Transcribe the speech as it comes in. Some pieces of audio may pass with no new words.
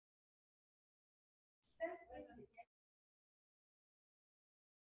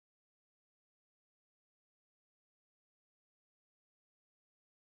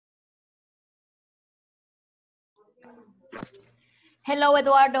Hello,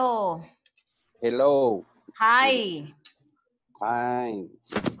 Eduardo. Hello. Hi. Fine.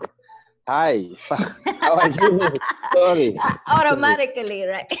 Hi. How are you? Sorry. Automatically,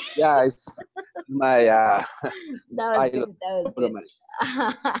 right? Yeah, it's my That was pilot. good. That was good.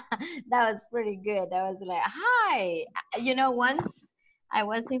 That was pretty good. I was like, hi. You know, once I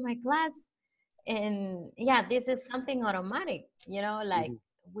was in my class and yeah, this is something automatic, you know, like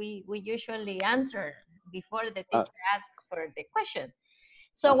we usually answer before the teacher asks for the question.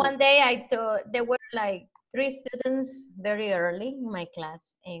 So one day I thought there were like 3 students very early in my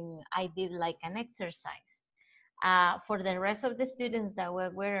class, and I did like an exercise. For the rest of the students that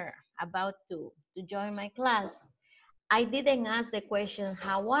were about to join my class, I didn't ask the question,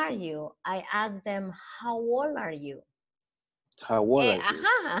 how are you? I asked them, how old are you? How old are you?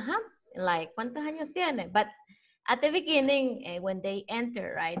 Like, ¿cuántos años tiene? But at the beginning, when they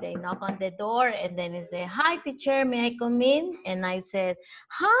enter, right, they knock on the door and then they say, hi, teacher, may I come in? And I said,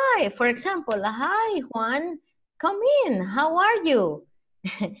 hi, for example, hi, Juan, come in, how are you?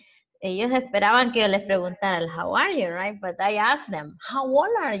 Ellos esperaban que yo les preguntara, how are you, right? But I asked them, how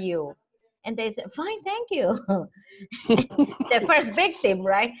old are you? And they said, fine, thank you. The first victim,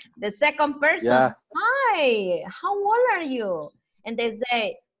 right? The second person, hi, how old are you? And they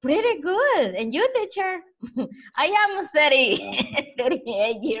say, pretty good. And you, teacher? I am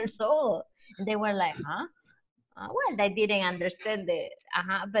 38 years old. And they were like, huh? Well, they didn't understand the,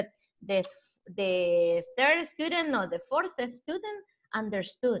 but the third student or the fourth student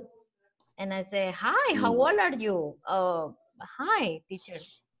understood. And I say, hi, how old are you? Hi, teacher,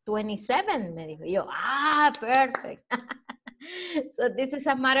 27. Me dijo. Yo, perfect. So this is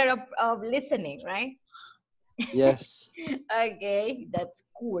a matter of listening, right? Yes. Okay, that's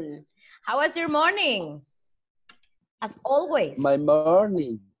cool. How was your morning? As always. My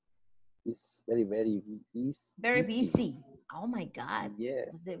morning is very, very busy. Very busy. Oh my God.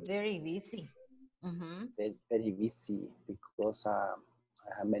 Yes. Was it very busy? Very, very busy because I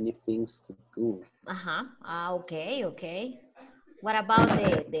have many things to do. Okay, okay. What about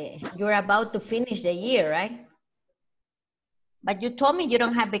you're about to finish the year, right? But you told me you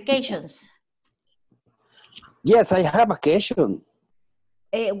don't have vacations. Yes, I have vacation.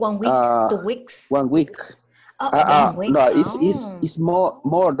 1 week, 2 weeks? 1 week. Oh, 1 week. No, it's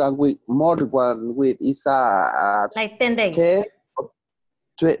more than week, more than 1 week. It's like 10 days.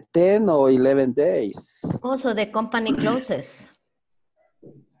 10 or 11 days. Also, the company closes.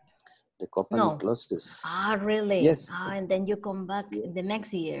 The company closes. Really? Yes. And then you come back the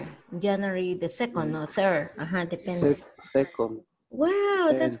next year, January the 2nd or 3rd. Depends. Second.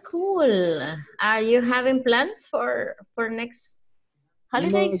 Wow, that's cool. Are you having plans for next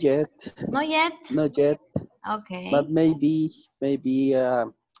holidays? Not yet. Not yet? Not yet. Okay. But maybe I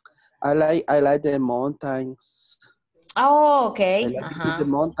like the mountains. Oh, okay. I like to see the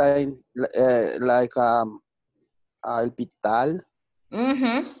mountain like El Pital.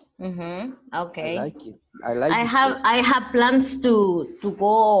 Okay. I like it. I have plans to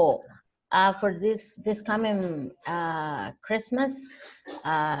go for this coming Christmas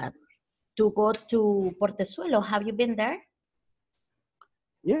to go to Portezuelo. Have you been there?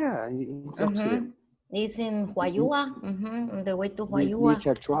 Yeah, it's Occident. It's in Huayua, on the way to Huayua.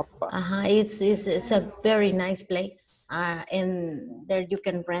 It's a very nice place, and there you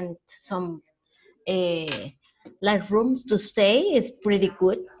can rent some like rooms to stay. Is pretty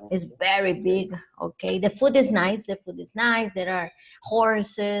good. It's very big. Okay, the food is nice. There are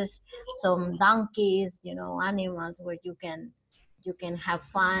horses, some donkeys, you know, animals where you can have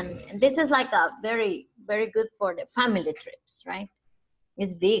fun. And this is like a very, very good for the family trips, right?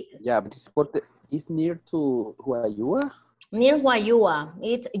 It's big. Yeah, but it's near to Huayua. Near Huayua.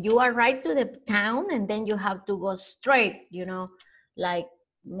 You are right to the town, and then you have to go straight, you know, like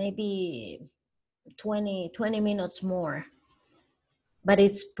maybe 20 minutes more. But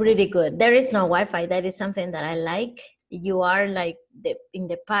it's pretty good. There is no Wi-Fi. That is something that I like. You are like in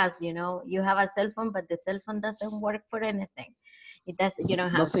the past, you know, you have a cell phone, but the cell phone doesn't work for anything. It doesn't, you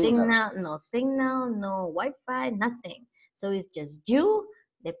don't have no signal, no Wi-Fi, nothing. So it's just you,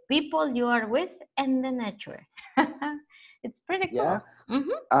 the people you are with, and the nature. It's pretty cool.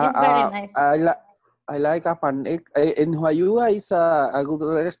 It's very nice. I like a panek. In Huayua is a good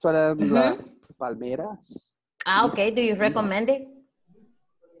restaurant, Las Palmeras. Okay. Do you recommend it?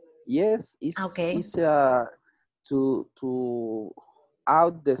 Yes. It's to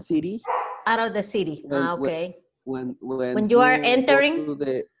out the city. Out of the city. Okay. When you are entering?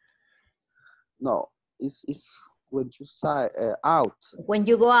 no, it's when you say out. When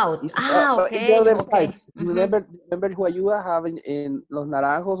you go out. It's, but in the Okay, other okay. side, remember what you are having in Los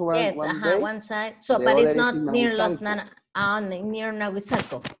Naranjos Yes, one day? one side. So, The but other it's is in not near Nahuizalco. near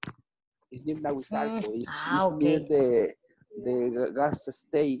Nahuizalco. It's near Nahuizalco. It's near Okay. the gas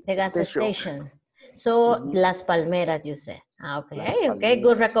The gas station. station. So, Las Palmeras, you say. Okay, Las okay,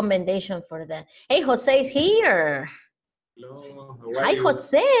 good Palmeras. recommendation for that. Hey, Jose is here. Hello, how are Hi, you?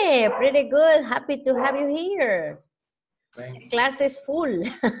 Jose. Pretty good. Happy to have you here. Thanks. Class is full.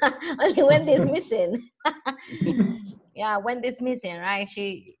 Only Wendy's missing. Yeah, Wendy's missing, right?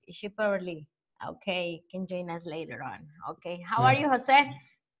 She probably can join us later on. Okay, how are you, Jose?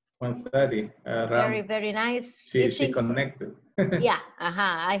 1:30. Very, very nice. She connected. Yeah,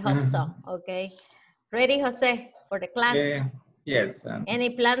 I hope so. Okay, ready, Jose, for the class? Yes. Any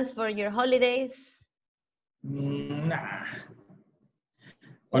plans for your holidays? Nah.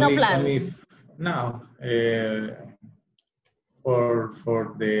 No plans. No.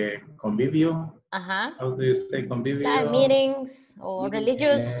 For the convivio. How do you say convivio? Meetings or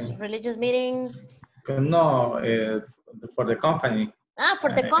religious meetings? No, for the company.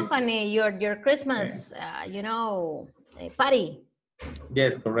 For the company, your Christmas, party.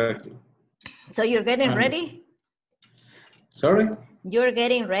 Yes, correctly. So you're getting ready? Sorry? You're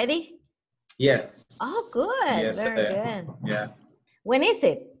getting ready? Yes. Oh, good. Yes, Very good. Yeah. When is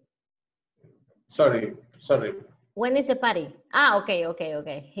it? Sorry. When is the party?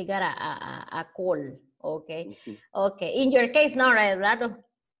 Okay. He got a call. Okay. Okay. In your case, no, right, Eduardo?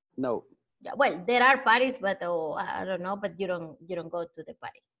 No. Yeah, well, there are parties, but I don't know. But you don't go to the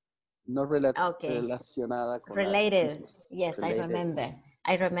party. No relacionada con related. Christmas. Yes, Related.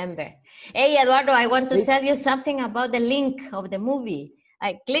 I remember. Hey, Eduardo, I want to tell you something about the link of the movie.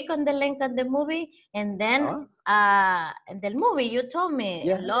 I click on the link of the movie, and then the movie you told me,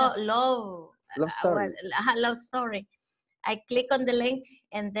 love story. Love story. I click on the link,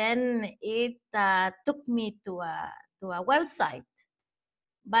 and then it took me to a website.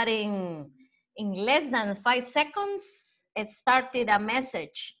 But in less than 5 seconds, it started a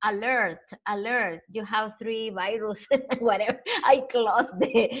message, alert, you have 3 virus, whatever. I closed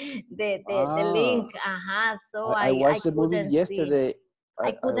the link. So I watched the movie yesterday.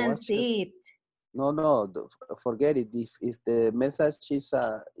 I couldn't see it. No, forget it. If the message is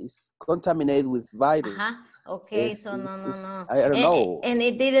contaminated with virus. Okay, so no. I don't know. And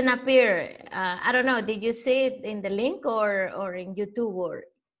it didn't appear. I don't know. Did you see it in the link or in YouTube or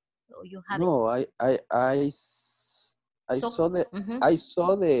you have no, it? I saw the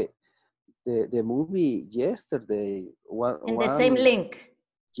movie yesterday. In the same link.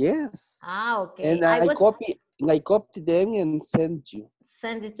 Yes. Okay. And I copied them and sent you.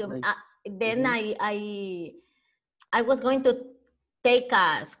 Send it to me. Then I was going to take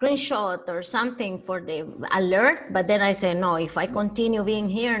a screenshot or something for the alert, but then I said no. If I continue being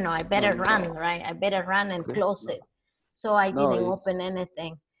here, no, I better run, right? I better run and close it. So I didn't open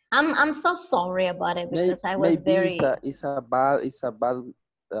anything. I'm so sorry about it because I was very. It's a bad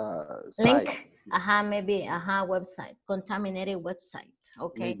site. Link. Maybe website, contaminated website.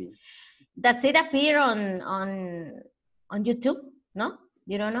 Okay. Maybe. Does it appear on YouTube? No,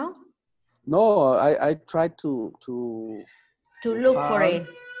 you don't know. No, I tried to look for it.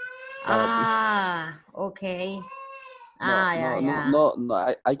 Okay.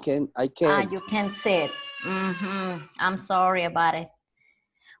 No, I can't. You can't see it. I'm sorry about it.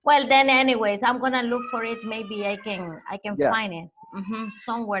 Well, then, anyways, I'm gonna look for it. Maybe I can find it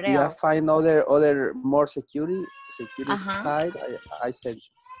somewhere else. Yeah, find other more security side.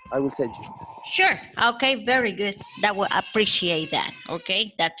 I will send you. Sure. Okay, very good. That will appreciate that.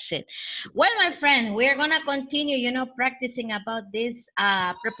 Okay, that's it. Well, my friend, we're gonna continue, practicing about these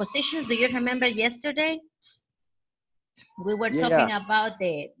prepositions. Do you remember yesterday? We were talking about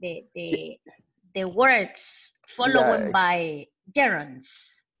the words followed by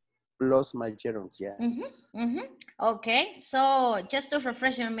gerunds. Plus my gerunds, yes. Okay, so just to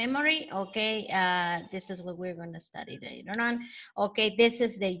refresh your memory, okay, this is what we're going to study later on. Okay, this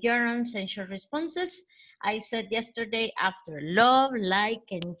is the gerunds and short responses. I said yesterday after love, like,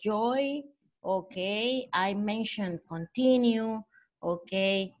 enjoy. Okay, I mentioned continue.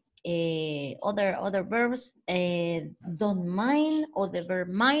 Okay, other verbs, don't mind, or the verb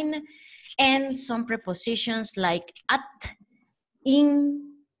mind, and some prepositions like at, in,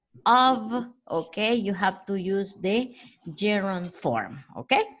 of. Okay, you have to use the gerund form.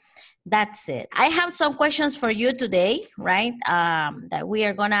 Okay, that's it. I have some questions for you today, right? That we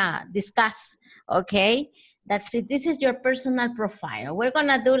are gonna discuss. Okay, that's it. This is your personal profile. We're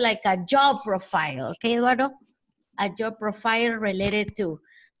gonna do like a job profile. Okay, Eduardo, a job profile related to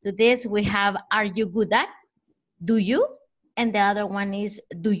this. We have, are you good at? do you? And the other one is,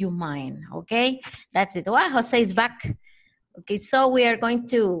 do you mind? Okay, that's it. Well, Jose is back. Okay, so we are going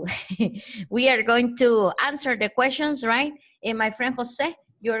to we are going to answer the questions, right? And my friend Jose,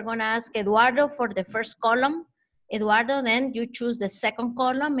 you're gonna ask Eduardo for the first column. Eduardo, then you choose the second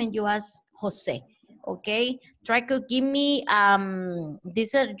column and you ask Jose. Okay, try to give me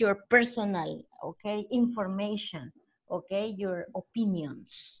these are your personal, okay, information, okay, your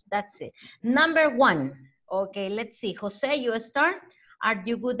opinions. That's it. Number one. Okay, let's see. Jose, you start. Are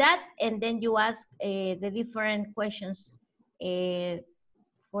you good at? And then you ask the different questions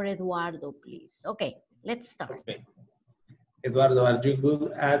for Eduardo, please. Okay, let's start. Okay. Eduardo, are you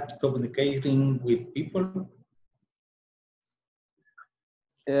good at communicating with people?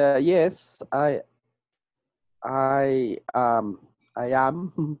 Yes, I am.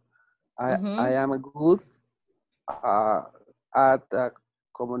 I am good at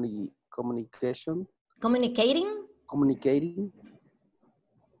communication. Communicating,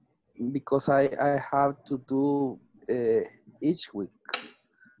 because I have to do each week.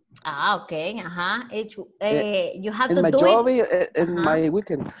 Ah, okay. You have in to my do job, it in my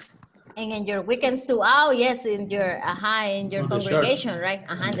weekends. And in your weekends too. Oh, yes, in your congregation, right?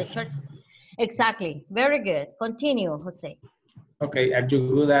 In the church. Exactly. Very good. Continue, Jose. Okay, are you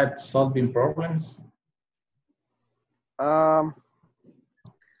good at solving problems?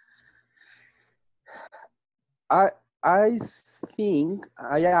 I think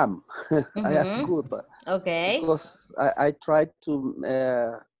I am. I am good, but because I try to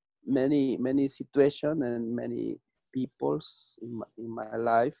many situations and many peoples in my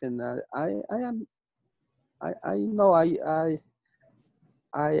life, and I know I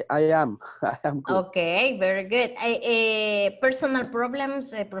am I am good. Okay, very good. Personal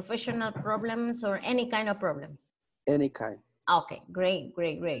problems, professional problems, or any kind of problems? Any kind. Okay, great.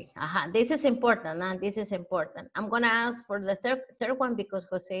 This is important. This is important. I'm gonna ask for the third one because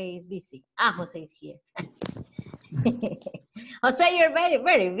Jose is busy. Jose is here. Jose, you're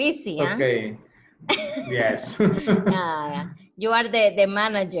very busy. Okay. Yes. Yeah. You are the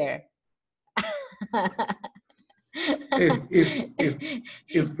manager.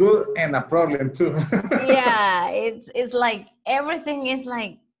 It's good and a problem too. Yeah, it's like everything is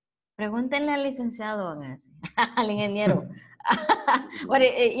like. Pregúntenle al licenciado, al ingeniero. What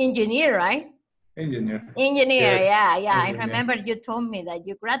engineer, right? Engineer. Yes. Yeah. Engineer. I remember you told me that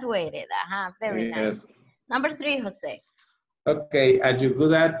you graduated. Very nice. Number 3, Jose. Okay, are you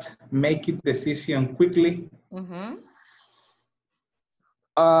good at making decisions quickly?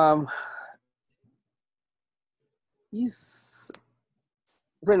 Is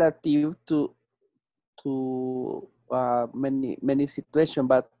relative to many situations,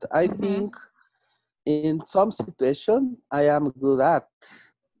 but I think in some situation I am good at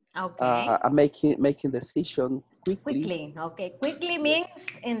making decision quickly. Okay, quickly means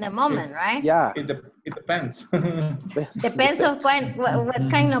in the moment, right? Yeah. It depends. Depends on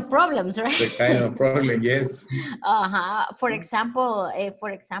what kind of problems, right? The kind of problem, yes. For example,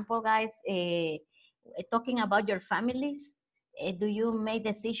 guys, talking about your families, do you make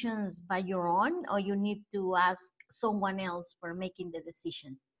decisions by your own, or you need to ask someone else for making the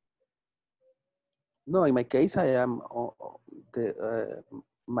decision? No, in my case, I am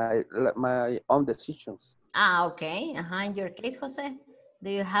my own decisions. Okay. In your case, Jose, do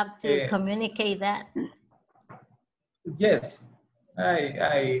you have to communicate that? Yes,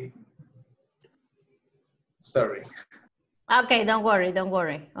 sorry. Okay, don't worry.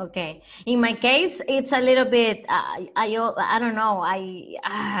 Okay, in my case, it's a little bit. I don't know.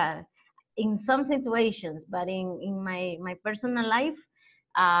 In some situations, but in my personal life,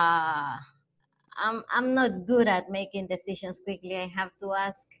 I'm not good at making decisions quickly. I have to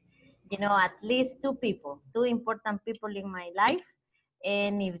ask, at least two important people in my life.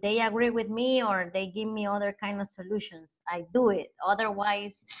 And if they agree with me or they give me other kind of solutions, I do it.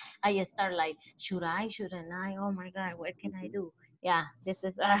 Otherwise, I start like, shouldn't I? Oh my God, what can I do? Yeah, this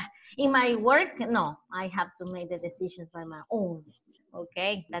is, in my work, no, I have to make the decisions by my own.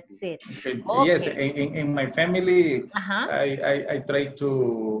 Okay, that's it. Okay. Yes, in my family, I try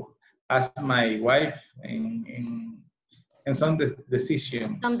to ask my wife in some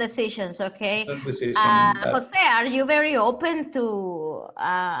decisions. Some decisions, okay. Some decisions. Jose, are you very open to,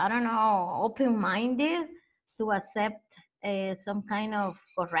 I don't know, open-minded to accept some kind of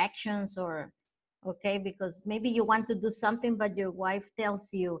corrections or, okay, because maybe you want to do something, but your wife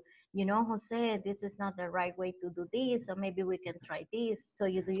tells you, Jose, this is not the right way to do this, or maybe we can try this. So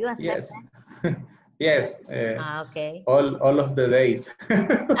do you accept that? Yes. Okay. All of the days.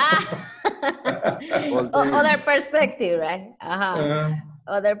 Other perspective, right?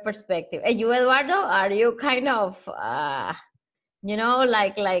 Other perspective. And you, Eduardo, are you kind of, you know,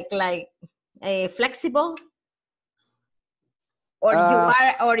 like flexible? Or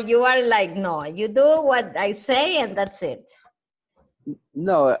you are like, no, you do what I say and that's it.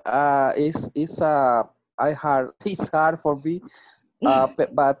 No, it's it's hard for me,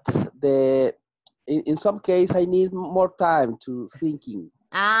 but in some case I need more time to thinking.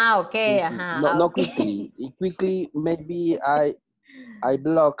 Okay. Not quickly. Quickly, maybe I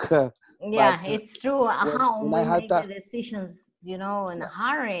block. Yeah, But it's true. How when we I have make the that, decisions, you know, in a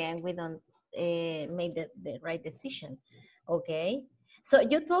hurry, and we don't make the right decision. Okay. So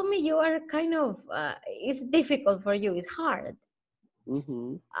you told me you are kind of, it's difficult for you. It's hard.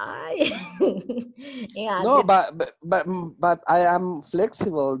 mm-hmm. Yeah. No, but I am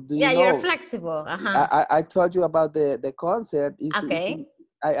flexible. Do you Yeah, you're know? flexible. I told you about the concert. Okay.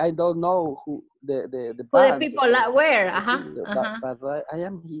 I don't know who the Who the bands, people were? but I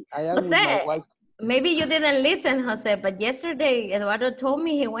am with my Jose, wife. maybe you didn't listen, Jose, but yesterday Eduardo told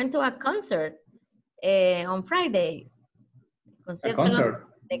me he went to a concert on Friday. A Concierto concert.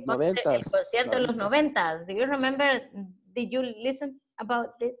 el concierto de los Noventas. 90. Do you remember? Did you listen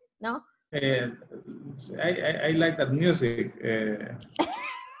about it? No? I like that music.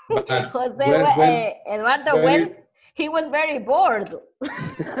 But Jose, Eduardo went, he was very bored.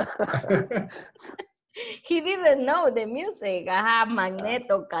 He didn't know the music.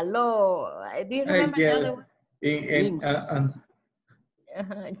 Magneto, Caló. Do you remember the other one?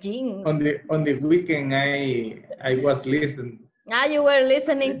 Jinx. On the weekend, I was listening. You were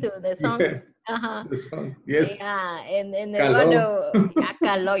listening to the songs. The song, yes. Yeah, and Caló. Eduardo,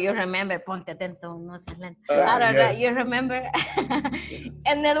 Caló, you remember, ponte atento, no seas lento. Yes. You remember?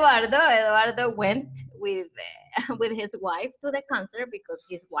 And Eduardo went with his wife to the concert because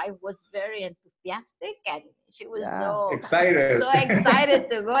his wife was very enthusiastic and she was so excited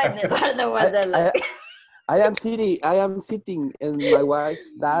to go, and Eduardo was like, I am sitting and my wife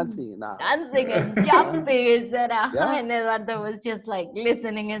dancing now. Dancing and jumping, etc. And Eduardo was just like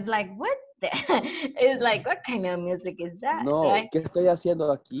listening. It's like, what? It's like, what kind of music is that? No, right? ¿Qué estoy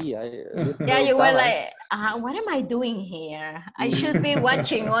haciendo aquí? Yeah, you were like, what am I doing here? I should be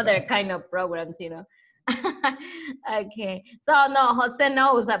watching other kind of programs, you know. Okay. So no, Jose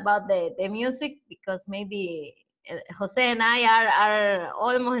knows about the music because maybe Jose and I are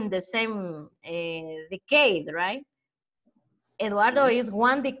almost in the same decade, right? Eduardo is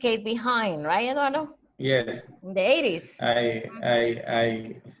one decade behind, right, Eduardo? Yes. In the 80s. I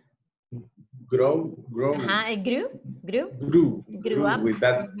grew Grew up with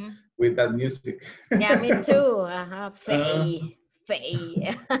that music. Yeah, me too.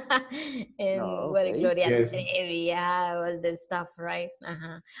 Faye. And what Gloria Trevi, all the stuff, right?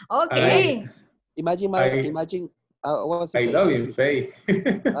 Okay. Imagine what's the I love him, Faye.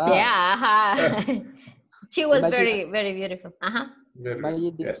 Yeah. She was very, very beautiful.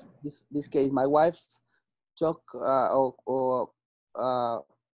 Imagine this case. My wife's talk or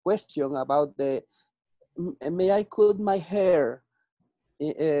question about may I cut my hair?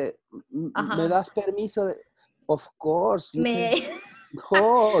 ¿Me das permiso? Of course. You can.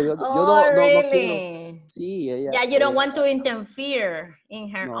 No, yo no quiero. Sí, ella, yeah, you don't want to interfere in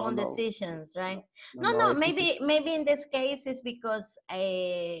her own decisions, right? No. Maybe in this case it's because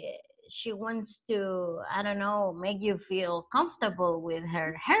she wants to, I don't know, make you feel comfortable with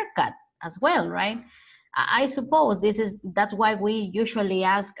her haircut as well, right? I suppose that's why we usually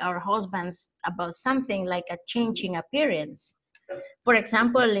ask our husbands about something like a changing appearance. For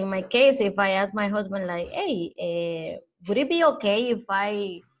example, in my case, if I ask my husband like, hey, would it be okay if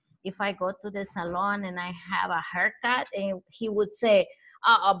I go to the salon and I have a haircut? And he would say,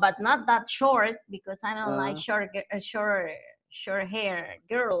 but not that short because I don't like short hair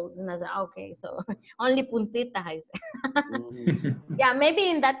girls. And I said, okay, so only puntitas, I said. Yeah, maybe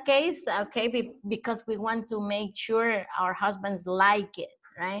in that case, okay, because we want to make sure our husbands like it,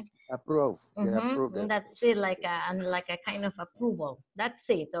 right? Approve. Approve that. That's it, like a kind of approval. That's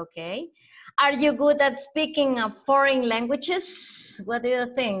it, okay? Are you good at speaking of foreign languages? What do you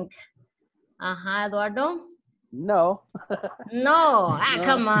think? Eduardo? No. No.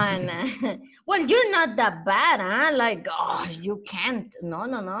 Come on. Well, you're not that bad, huh? Like, oh, you can't. No.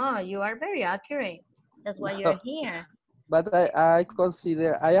 You are very accurate. That's why you're here. But I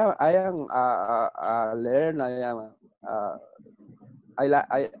consider I am a learner. I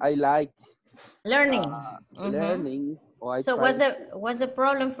like learning. Learning. So what's the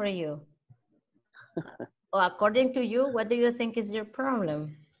problem for you? Or according to you, what do you think is your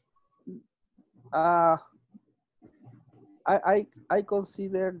problem? I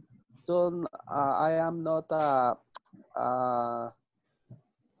consider I am not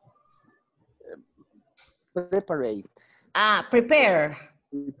Preparate. Ah, prepare.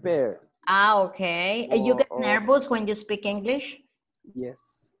 Prepare. Ah, okay. You get nervous when you speak English?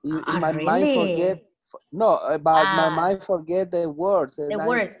 Yes. In my Really? mind forget. No, but my mind forget the words. And the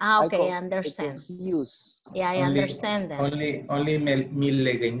words. Ah, okay, I I understand. confused. Yeah, I understand that. Only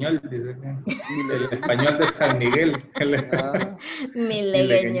Milegueñol, dice. El español de San Miguel.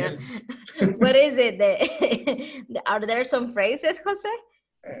 Milegueñol. What is it? Are there some phrases, Jose?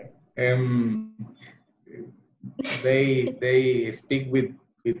 They speak with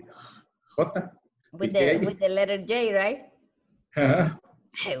J. With the letter J, right?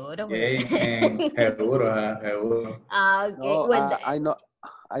 Seguro. Seguro. Ah, okay. No,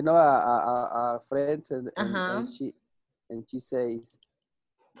 I know a friend and she says,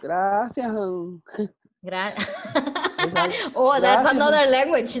 gracias. Oh, that's another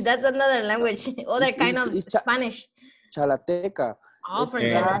language. That's another language. Other kind of Spanish. Chalateca. Oh, from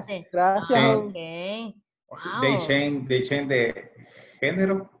Chalate. Gracias. Okay. Wow. They change the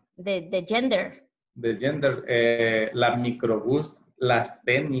género. The gender. The gender. La microbús, las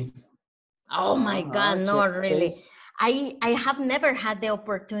tenis. Oh my God, no, really. I have never had the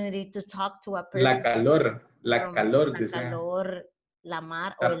opportunity to talk to a person. La calor. La calor, la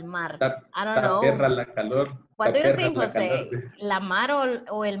mar o el mar. I don't know. La perra, la calor. What do you think, Jose? ¿La mar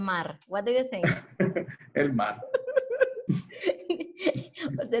o el mar? What do you think? El mar.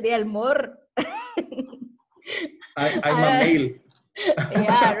 ¿O sería el mor? I'm a male.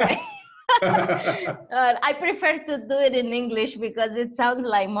 Yeah, right. I prefer to do it in English because it sounds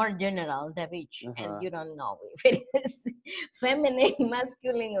like more general, the beach, and you don't know if it is feminine,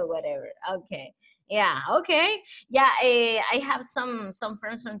 masculine, or whatever. Okay. Yeah, okay. Yeah, I have some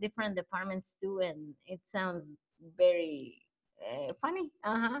friends from different departments too, and it sounds very funny.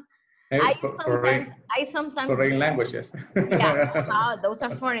 I sometimes foreign languages. Yeah, those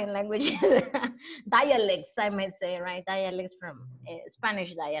are foreign languages. Dialects, I might say, right? Dialects from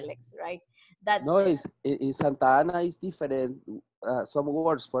Spanish dialects, right? That's, no, in Santa Ana is different. Some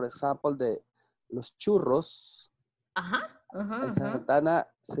words, for example, los churros. En Santa Ana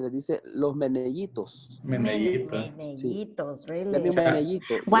se le dice los menellitos. Menellitos, really.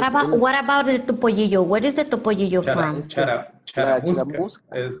 Menellito. What about the topollillo? What is the topollillo from?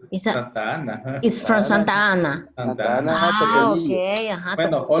 Charamusca. Santa Ana. It's from Santa Ana. Santa Ana, okay.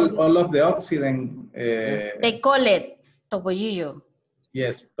 Bueno, all of the Occident. They call it topollillo.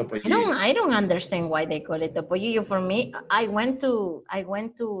 Yes, topollillo. I don't understand why they call it topollillo. For me, I went to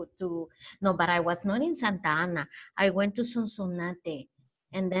no, but I was not in Santa Ana. I went to Sonsonate,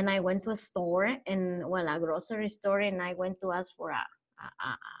 and then I went to a store and a grocery store, and I went to ask for a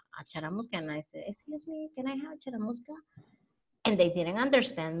charamusca, and I said, "Excuse me, can I have a charamusca?" And they didn't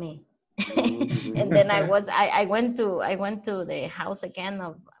understand me. And then I went to the house again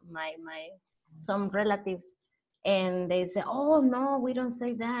of some relatives. And they say, "Oh no, we don't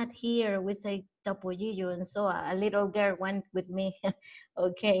say that here. We say topollillo." And so a little girl went with me,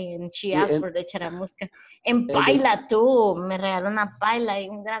 okay, and she asked for the charamusca. En paila too. Me regaló una paila y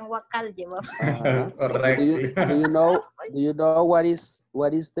un gran guacal llevaba. Do you know what is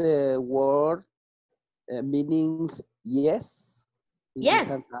the word meanings yes? Yes.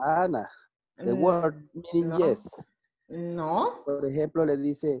 In Santa Ana. The word meaning yes. No. Por ejemplo, le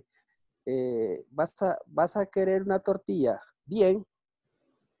dice, ¿vas a querer una tortilla? Bien.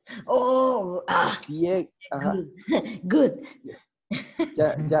 Oh, bien. Good.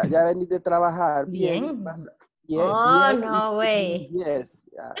 Ya venís de trabajar. Bien. Bien, no way. Yes.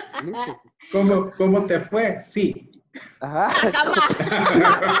 ¿Cómo te fue? Sí.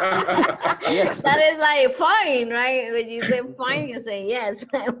 Yes. That is like fine, right? When you say fine, you say yes.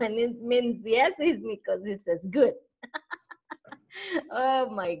 When it means yes, it's because it says good. Oh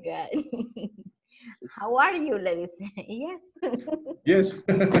my God. How are you, ladies? Yes. Yes.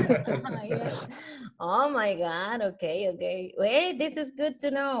 Yes. Oh my God. Okay. Wait, this is good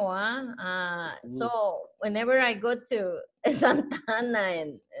to know. So whenever I go to Santa Ana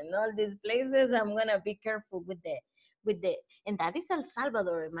and all these places, I'm gonna be careful with the and that is El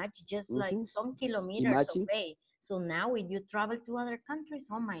Salvador. Imagine just like some kilometers away. So now when you travel to other countries,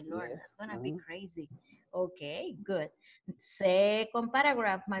 oh my Lord, that's gonna be crazy. Okay, good. Second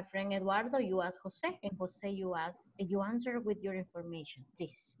paragraph, my friend Eduardo, you ask Jose, and Jose, you answer with your information,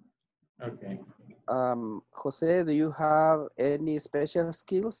 please. Okay. Jose, do you have any special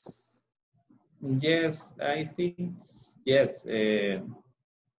skills? Yes, I think yes.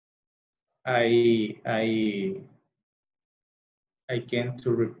 I can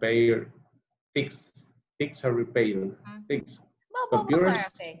to fix or repair, fix computers.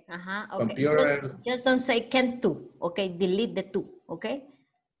 Okay. Okay. Computers. Just don't say can to. Okay, delete the to. Okay.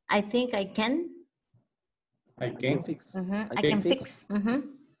 I think I can. I can fix. I can fix.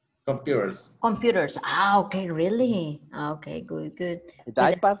 Computers. Computers. Ah, okay, really? Okay, good, good. With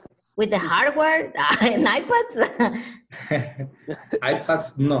iPad? With the hardware and iPads?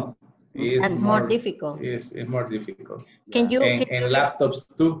 iPads, no. That's more difficult. It's more difficult. Can you? And laptops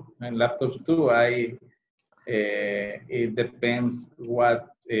too. And laptops too. It depends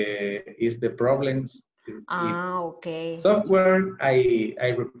what is the problems. Okay. Software,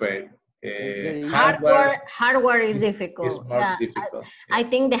 I repair. Hardware is difficult. It's more difficult. I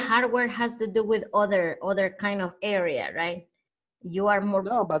think the hardware has to do with other kind of area, right? You are more.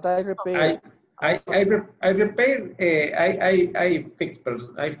 No, but I repair. I repair. I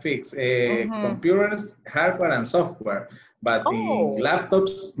fix computers, hardware, and software. But in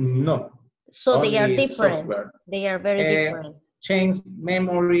laptops, no. So they are different. Software. They are very different. Change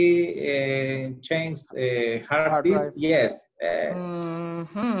memory, change hard disk. Drive. Yes.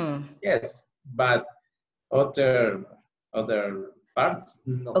 Yes, but other parts,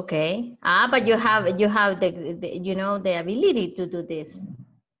 no. Okay. But you have the you know, the ability to do this.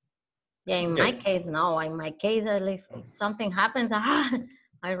 Yeah, in my case, no. In my case, if something happens,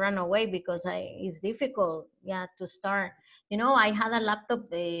 I run away because it's difficult. Yeah, to start. You know, I had a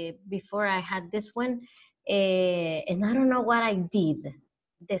laptop before I had this one, and I don't know what I did.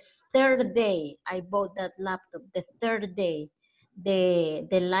 The third day I bought that laptop, the third day,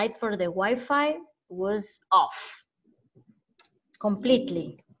 the light for the Wi-Fi was off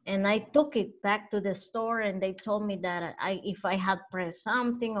completely. And I took it back to the store and they told me that if I had pressed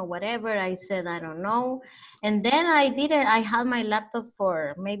something or whatever, I said, I don't know. And then I did it. I had my laptop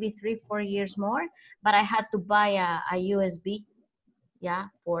for maybe 3-4 years more, but I had to buy a USB, yeah,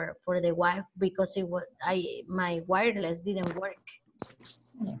 for the Wi-Fi because it was, my wireless didn't work.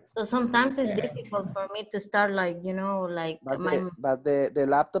 So sometimes it's difficult for me to start, like, you know, like. But the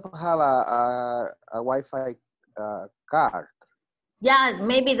laptop have a Wi-Fi card. Yeah,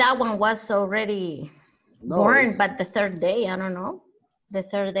 maybe that one was already born, but the third day, I don't know. The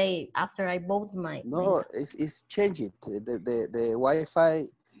third day after I bought my. No, it's changed. The Wi-Fi,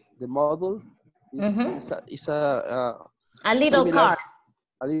 the model is a little card.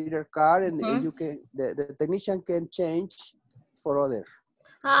 A little card, and you can the technician can change for other.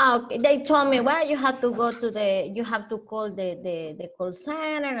 Okay. They told me, well, you have to go to you have to call the call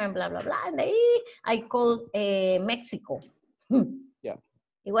center and blah blah blah. And I called Mexico. Yeah.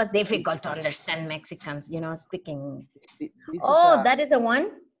 It was difficult to understand Mexicans, you know, speaking. That is a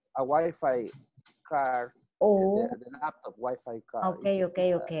one? A Wi-Fi card. Oh. The laptop Wi-Fi card. Okay.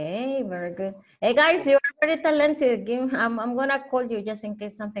 Very good. Hey, guys, you're very talented. I'm going to call you just in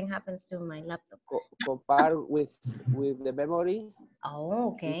case something happens to my laptop. Compare with the memory.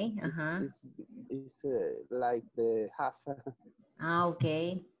 Oh, okay. It's like the half.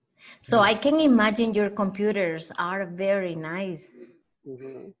 Okay. So I can imagine your computers are very nice.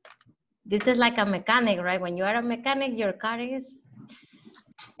 This is like a mechanic, right? When you are a mechanic, your car is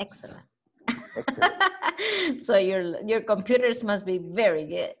excellent. So your computers must be very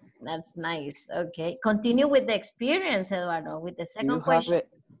good. That's nice. Okay. Continue with the experience, Eduardo, with the second question.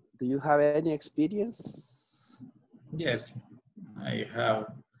 Do you have any experience? Yes, I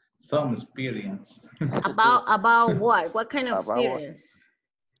have some experience. About what? What kind of experience?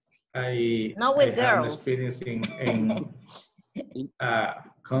 Not with girls. Have experience in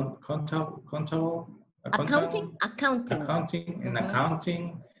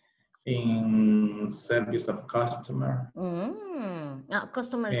accounting, in service of customer.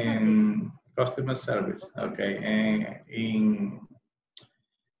 Customer service. Customer service. Okay, and in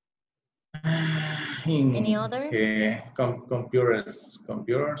any other? Computers.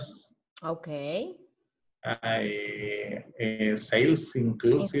 Okay. Sales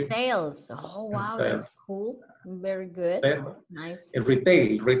inclusive. Sales. Oh wow, that's cool. Very good. That's nice.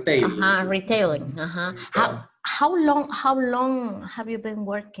 Retail. Retailing. How long have you been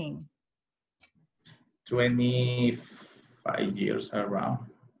working? 25 years around.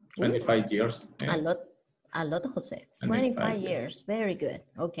 25 years. Yeah. A lot, Jose. 25 years. Very good.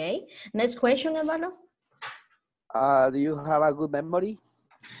 Okay. Next question, Eduardo. Do you have a good memory?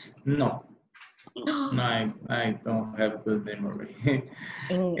 No. No, I don't have good memory.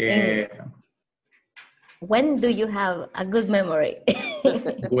 When do you have a good memory?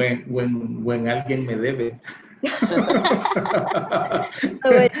 when alguien me debe.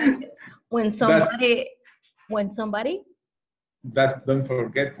 When somebody. Don't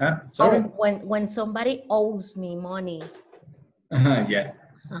forget, huh? Sorry. When somebody owes me money. Yes.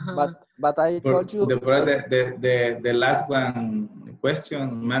 But I told you. The last one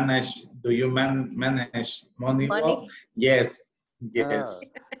question, do you manage money well? Yes,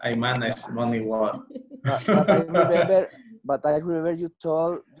 I manage money well. but I remember you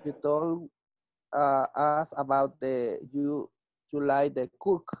told us about you like the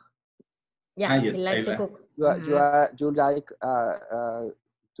cook. Yeah, yes, he likes to cook. You like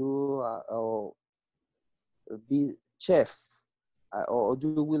to be chef, or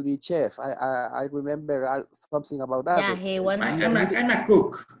you will be chef. I remember something about that. Yeah, he wants to. I'm a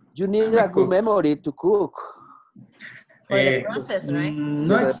cook. You need a good memory to cook. For the process, right?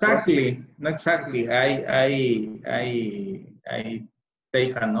 Not exactly. Not exactly. I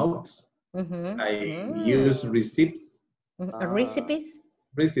take a notes. I use receipts. Recipes?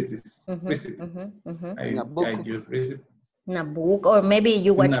 Recipes. I use recipes. In a book, or maybe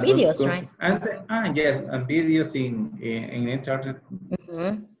you watch videos, right? And yes, and videos in internet.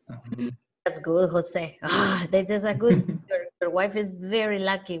 That's good, Jose. This is a good. Your wife is very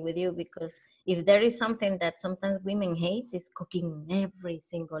lucky with you, because if there is something that sometimes women hate, is cooking every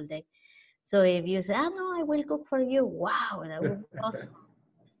single day. So if you say, "Oh no, I will cook for you," wow, that would be awesome.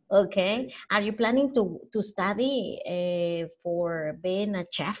 Okay. Are you planning to study for being a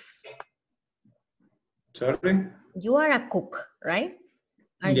chef? Sorry? You are a cook, right?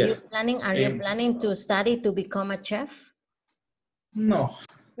 Are you planning to study to become a chef? No.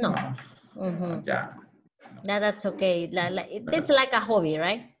 No. Yeah. That's okay. It's like a hobby,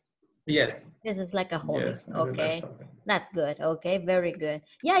 right? Yes. This is like a hobby. Yes. Okay. That's good. Okay. Very good.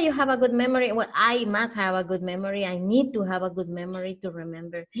 Yeah, you have a good memory. Well, I must have a good memory. I need to have a good memory to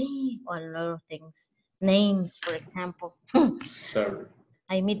remember a lot of things. Names, for example. Sorry.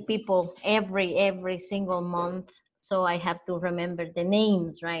 I meet people every single month, so I have to remember the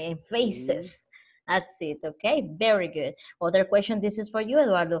names, right, and faces. That's it. Okay, very good. Other question. This is for you,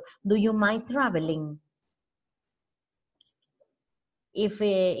 Eduardo. Do you mind traveling? If,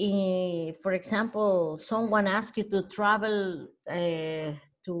 for example, someone asks you to travel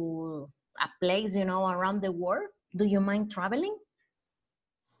to a place, around the world, do you mind traveling?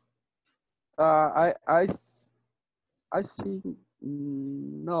 I think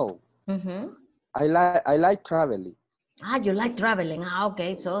no. I like traveling. You like traveling.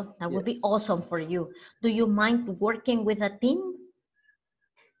 Okay, so that would be awesome for you. Do you mind working with a team?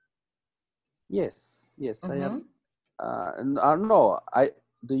 Yes, I am. No,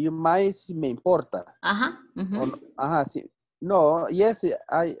 do you mind si me importa? Sí. No, yes, it's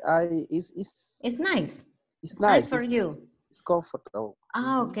nice. It's nice for you. It's comfortable.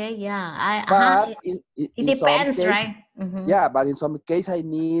 Okay, yeah. But it depends, case, right? Yeah, but in some case I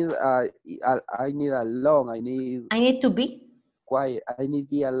need alone. I need to be quiet. I need to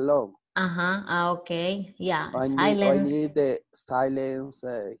be alone. Okay, yeah. Silence. I need the silence,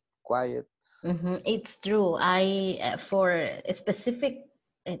 quiet. It's true. For specific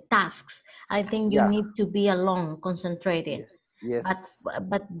tasks, I think you need to be alone, concentrated. Yes.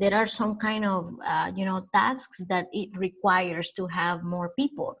 But there are some kind of tasks that it requires to have more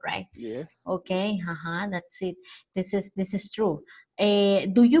people, right? Yes. Okay. That's it. This is true.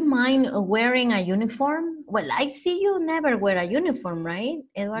 Do you mind wearing a uniform? Well, I see you never wear a uniform, right,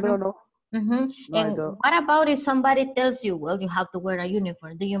 Eduardo? No. No, and what about if somebody tells you, well, you have to wear a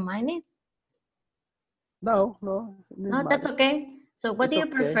uniform? Do you mind it? No, that's okay. So what do you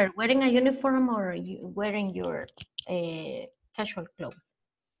prefer, wearing a uniform or wearing your casual clothes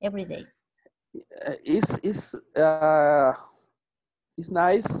every day? It's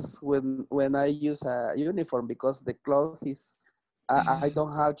nice when I use a uniform, because the clothes is I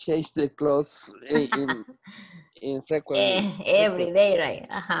don't have changed the clothes in frequently. Every day, right?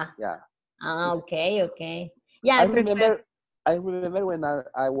 Yeah. Okay. Yeah, I remember when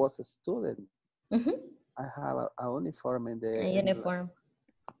I was a student. I have a uniform in the uniform.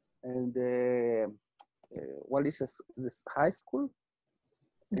 And what is this high school?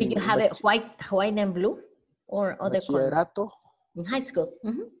 Did you have it white and blue or other color? In high school.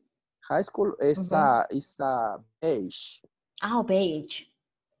 High school is a beige. Oh, beige.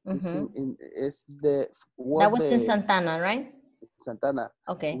 That was in Santana, right? Santana.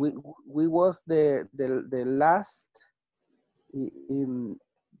 Okay. We was the last in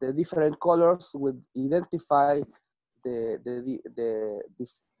the different colors would identify the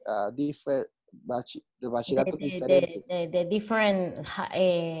different the different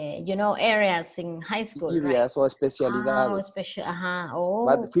areas in high school, areas, right? O especialidades.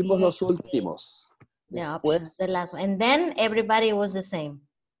 But fuimos los últimos. Después, the last one. And then everybody was the same.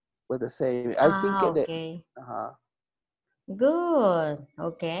 Was the same. I think okay. Good.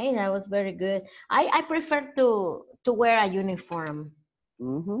 Okay, that was very good. I prefer to wear a uniform.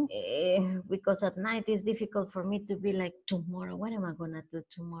 Because at night it's difficult for me to be like, tomorrow, what am I gonna do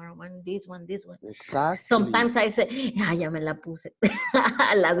tomorrow? This one. Exactly. Sometimes I say, ya me la puse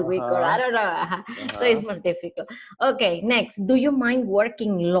last week, or I don't know. So it's more difficult. Okay, next. Do you mind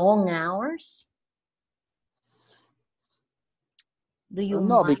working long hours? Do you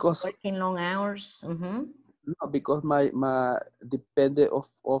mind working long hours? No, because my depended of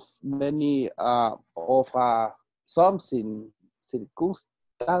many something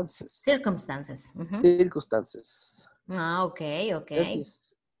circumstances. Circumstances. Okay.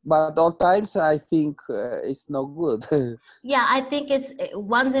 But all times I think it's no good. Yeah, I think it's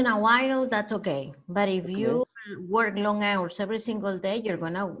once in a while, that's okay. But if you work long hours every single day, you're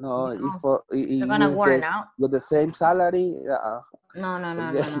gonna you're gonna worn out with the same salary. No.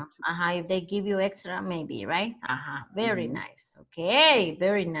 If they give you extra, maybe, right? Very nice. Okay,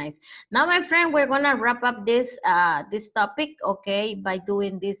 very nice. Now, my friend, we're gonna wrap up this this topic, okay, by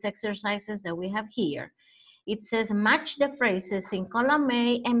doing these exercises that we have here. It says match the phrases in column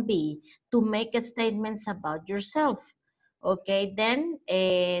A and B to make statements about yourself. Okay, then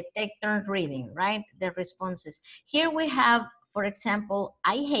take turns reading, right? The responses. Here we have, for example,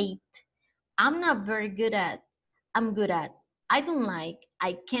 I hate, I'm not very good at, I'm good at, I don't like,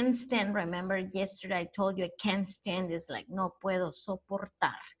 I can't stand. Remember yesterday I told you I can't stand is like no puedo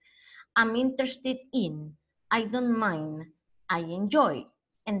soportar. I'm interested in, I don't mind, I enjoy.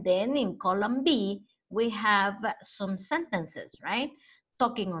 And then in column B, we have some sentences, right?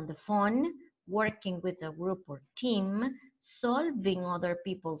 Talking on the phone, working with a group or team, solving other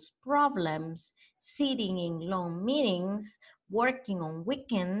people's problems, sitting in long meetings, working on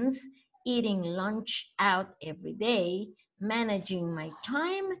weekends, eating lunch out every day, managing my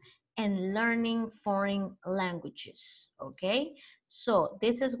time, and learning foreign languages, okay? So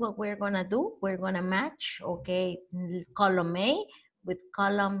this is what we're gonna do. We're gonna match, okay, column A with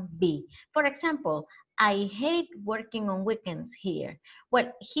column B. For example, I hate working on weekends here.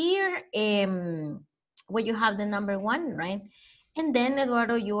 Well, here, where you have the number one, right? And then,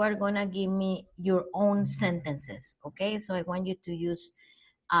 Eduardo, you are gonna give me your own sentences, okay? So I want you to use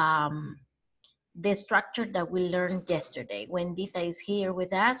the structure that we learned yesterday. Wendita is here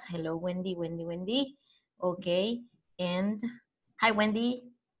with us. Hello, Wendy. Okay, and hi, Wendy.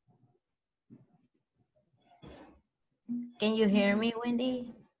 Can you hear me,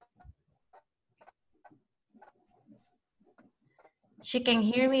 Wendy? She can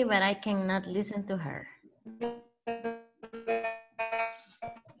hear me, but I cannot listen to her.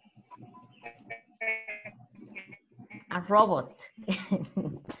 A robot.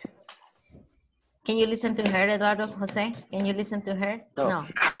 Can you listen to her, Eduardo, Jose? Can you listen to her? No.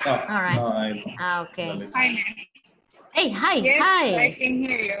 All right. No, okay. Hey, hi. Yes, hi. I can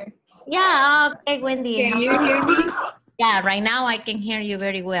hear you. Yeah, okay, Wendy. Can you hear me? Yeah, right now I can hear you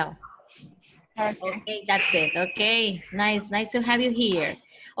very well. Okay, that's it. Okay, nice to have you here.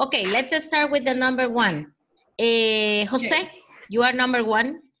 Okay, let's start with the number one. Jose, you are number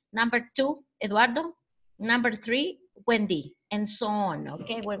one. Number two, Eduardo. Number three, Wendy, and so on.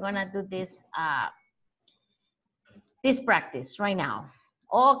 Okay, we're gonna do this this practice right now.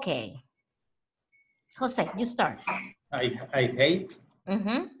 Okay, Jose, you start. I hate.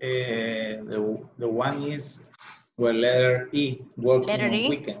 The one is letter E, working on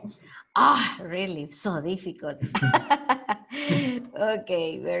weekends. Really? So difficult.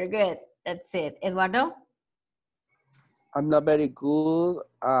 Okay, very good. That's it. Eduardo? I'm not very good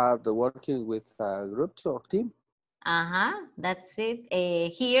at working with groups or team. That's it.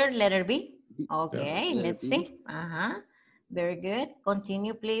 Here, letter B. Okay, let's see. Very good.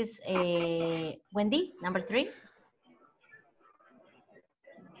 Continue, please. Wendy, number three.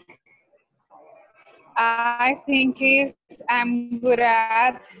 I think I'm good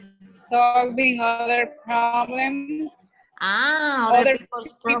at solving other problems. Other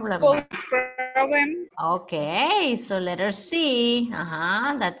people's problems. Problems. Okay, so letter C.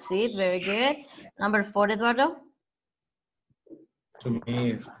 That's it. Very good. Number four, Eduardo. To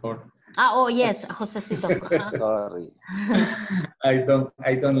me, for. Oh yes, Josecito. Sorry. I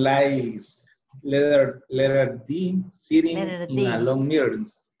don't like letter D, sitting in a long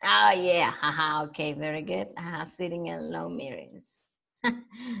meetings. Oh yeah. Okay, very good. Sitting in long meetings.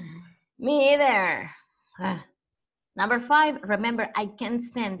 Me either. Number five, remember, I can't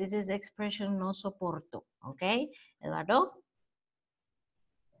stand. This is the expression no soporto. Okay, Eduardo?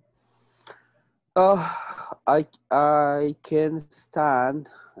 I can stand.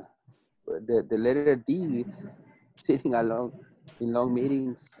 The letter D is sitting alone in long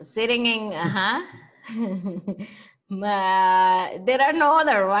meetings. Sitting in, there are no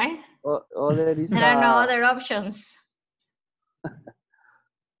other, right? There is there are no other options.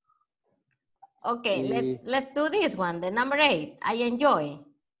 Okay, let's do this one. The number 8. I enjoy.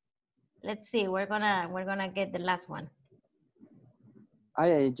 Let's see. We're gonna get the last one. I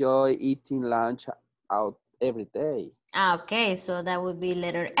enjoy eating lunch out every day. Okay, so that would be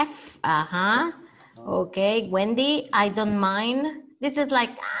letter F. Okay, Wendy, I don't mind. This is like,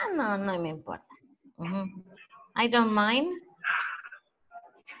 no me importa. I don't mind.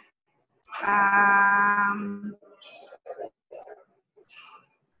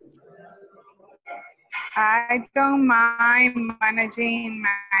 I don't mind managing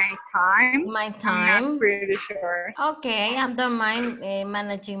my time. I'm not pretty sure. Okay, I don't mind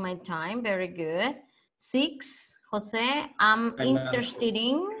managing my time. Very good. 6, Jose, I'm interested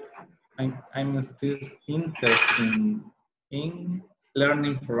in. I'm still interested in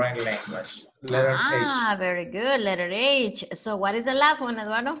learning foreign language. Letter H. Very good. Letter H. So what is the last one,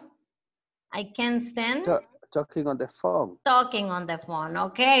 Eduardo? I can't stand. Talking on the phone. Talking on the phone.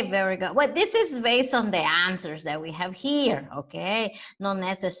 Okay, very good. Well, this is based on the answers that we have here. Okay, not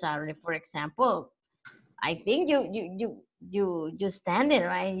necessarily. For example, I think you stand it,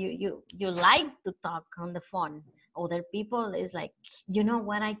 right? You like to talk on the phone. Other people is like, you know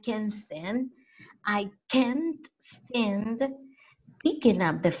what I can't stand? I can't stand picking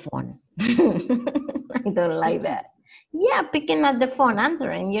up the phone. I don't like that. Yeah, picking up the phone,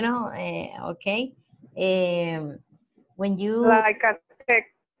 answering, you know, okay. When you... Like a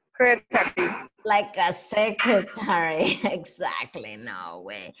secretary. Like a secretary, exactly, no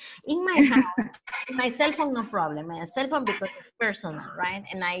way. In my house, my cell phone, no problem. My cell phone because it's personal, right?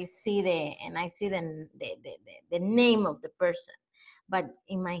 And I see the name of the person. But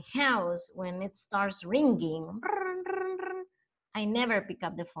in my house, when it starts ringing, I never pick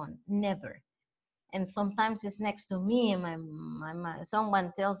up the phone, never. And sometimes it's next to me and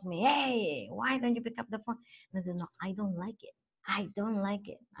someone tells me, hey, why don't you pick up the phone? And I say, no, I don't like it. I don't like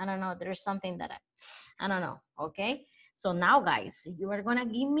it. I don't know. There's something that I don't know. Okay. So now, guys, you are going to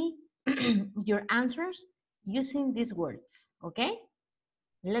give me your answers using these words. Okay.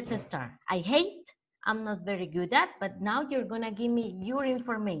 Let's start. I hate. I'm not very good at, but now you're going to give me your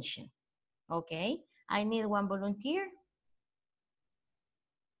information. Okay. I need one volunteer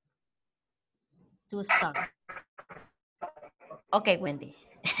to start. Okay, Wendy.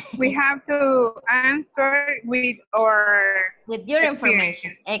 We have to answer with your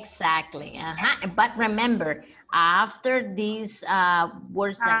information. Exactly. But remember, after these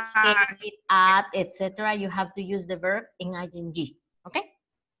words like hate, at, etc., you have to use the verb in ing. Okay.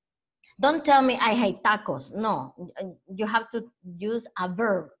 Don't tell me I hate tacos. No, you have to use a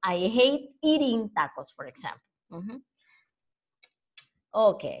verb. I hate eating tacos, for example.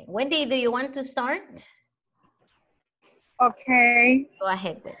 Okay, Wendy, do you want to start? Okay. Go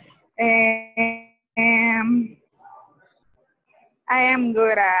ahead, Wendy. I am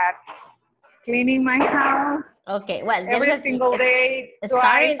good at cleaning my house. Okay, well, every single day.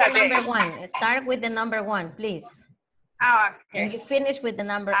 Start with the number 1. Start with the number 1, please. Oh, okay. And you finish with the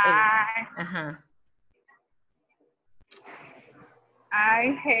number 8.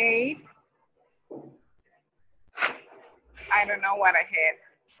 I hate. I don't know what I hate.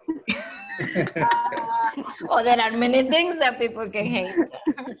 Oh, there are many things that people can hate.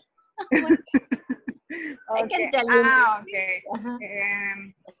 I can tell you. Okay.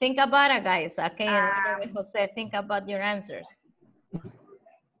 Think about it, guys. Okay, Jose, think about your answers.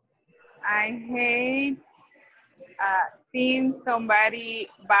 I hate seeing somebody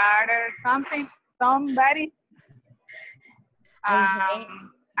bother somebody.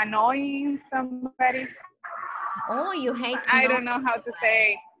 Annoying somebody. Oh, you hate. I don't know how to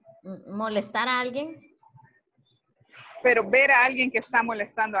say. Molestar a alguien. Pero ver a alguien que está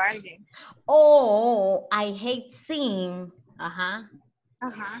molestando a alguien. Oh, I hate seeing.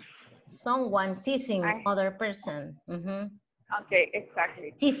 Someone teasing other person. Okay,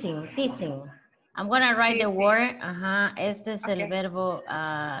 exactly. Teasing. I'm gonna write the word. Este es el verbo.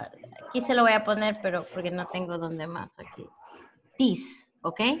 Aquí se lo voy a poner, pero porque no tengo donde más aquí. Tease,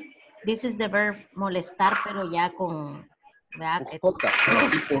 okay? This is the verb molestar, pero ya con.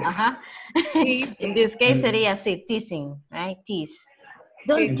 In this case sería así, teasing, right? Tease.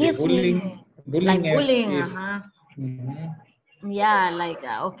 Don't tease me. Like bullying, Yeah, like,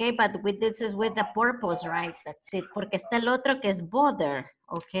 okay, but with this is with the purpose, right? That's it. Porque está el otro que es bother,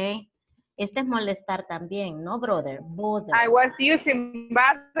 okay? Este es molestar también, no brother, bother. I was using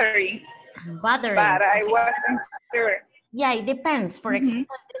bothering. Bothering. But I wasn't sure. Yeah, it depends. For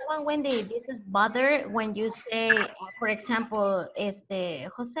example, this one, Wendy, this is bother when you say, for example,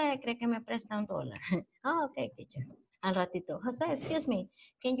 José, ¿cree que me presta $1? Oh, okay, teacher. Al ratito, Jose, excuse me,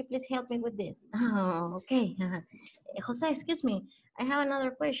 can you please help me with this? Oh, okay. Jose, excuse me, I have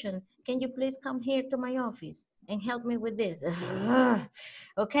another question. Can you please come here to my office and help me with this?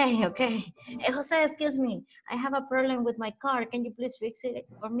 Okay, okay. Jose, excuse me, I have a problem with my car. Can you please fix it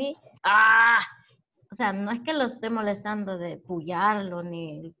for me? Ah, o sea, no es que lo esté molestando de pullarlo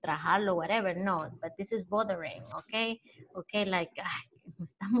ni trajarlo, whatever, no, but this is bothering, okay? Okay, like, me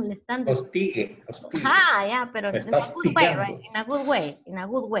está molestando. Hostigue. Ah, yeah, pero in a good way, right? In a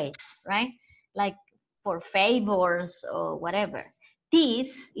good way, right? Like for favors or whatever.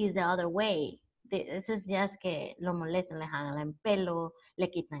 This is the other way. This is just que lo molestan, le jalan el pelo, le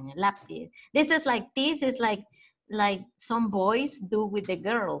quitan el lápiz. This is like some boys do with the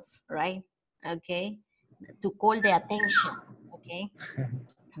girls, right? Okay, to call the attention. Okay,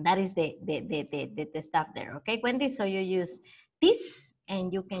 that is the stuff there. Okay, Wendy. So you use this.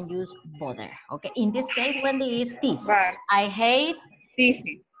 And you can use bother. Okay. In this case, Wendy is this. But I hate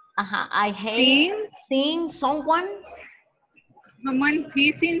teasing. I hate seeing someone. Someone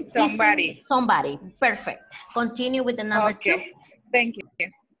teasing somebody. Teasing somebody. Perfect. Continue with the number 2. Thank you.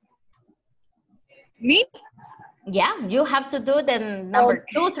 Me? Yeah, you have to do the number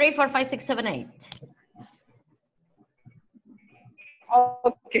 2, 3, 4, 5, 6, 7, 8.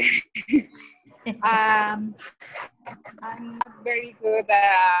 Okay. I'm not very good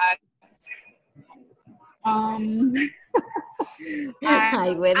at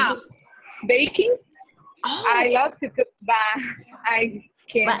baking. Oh. I love to cook, but I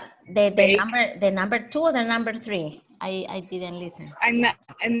can't. But the number 2 or the number 3? I didn't listen. And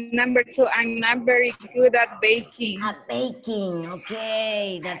number 2, I'm not very good at baking. At baking,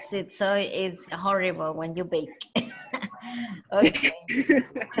 okay, that's it. So it's horrible when you bake. Okay,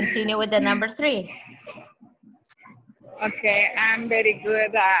 continue with the number 3. Okay, I'm very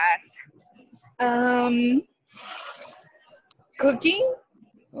good at cooking.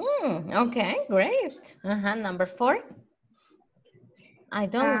 Okay, great. Number 4. I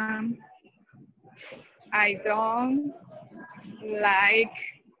don't like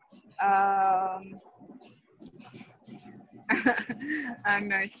I'm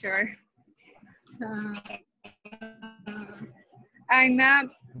not sure.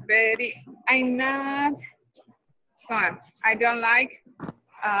 I don't like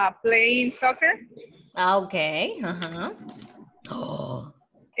playing soccer. Okay. Oh.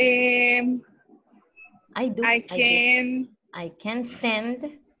 I do. I can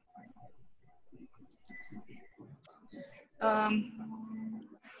stand.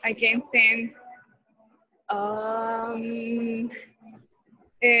 I can stand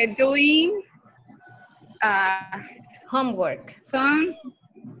doing homework.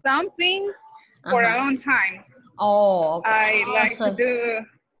 Something for a long time. Oh, okay. I like to do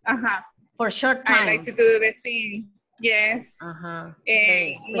for short time. I like to do the thing. Yes.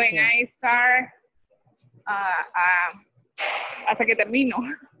 When I start, hasta que termino.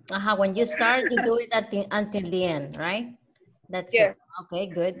 When you start, you do it until the end, right? That's it. Okay,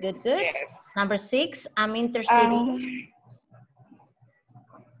 good. Yes. Number 6, I'm interested in.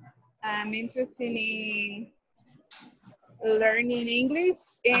 I'm interested in learning English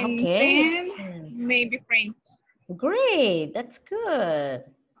and then maybe French. Great, that's good.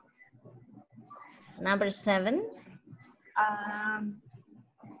 Number 7.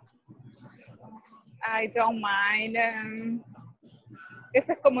 I don't mind.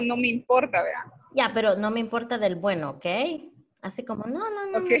 Eso es como no me importa, ¿verdad? Ya, pero no me importa del bueno, ¿ok? Así como, no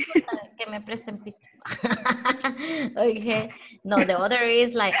me importa que me presten pista. Okay. No, the other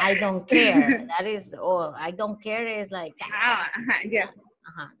is like, I don't care. That is, or I don't care is like, yes.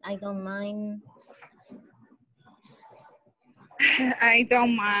 I don't mind. I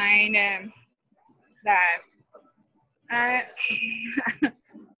don't mind that. I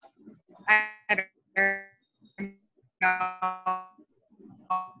don't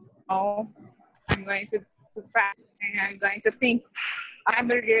know. I'm going to fast and I'm going to think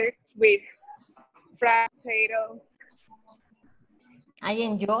hamburger with fried potatoes. I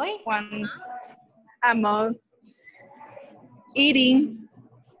enjoy once a month eating.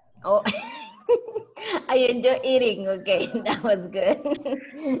 Oh, I enjoy eating. Okay, that was good.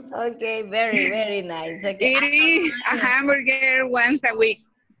 Okay, very nice. Okay, eating a hamburger once a week.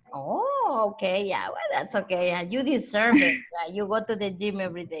 Oh, okay, yeah, well, that's okay. Yeah, you deserve it. Yeah, you go to the gym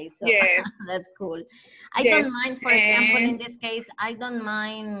every day, so yes. That's cool. I don't mind, for example, in this case, I don't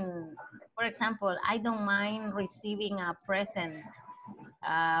mind, for example, I don't mind receiving a present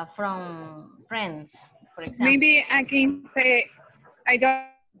from friends, for example. Maybe I can say I don't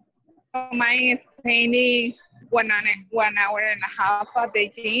mind spending 1 hour and a half at the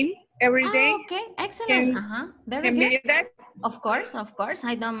gym every day. Okay, excellent. Very can good. be that? Of course. I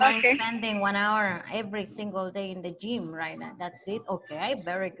don't mind spending 1 hour every single day in the gym, right? That's it. Okay,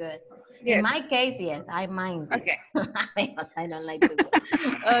 very good. Yes. In my case, yes, I mind it. Okay. Because I don't like to go.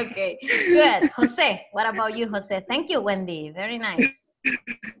 Okay, good. Jose, what about you, Jose? Thank you, Wendy. Very nice.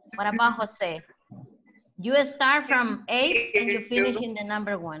 What about Jose? You start from 8 and you finish in the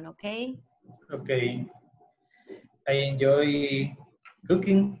number 1, okay? Okay. I enjoy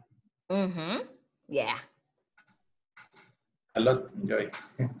cooking. Yeah. A lot enjoy.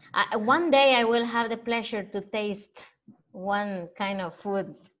 One day I will have the pleasure to taste one kind of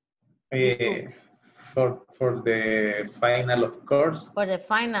food. For the final, of course. For the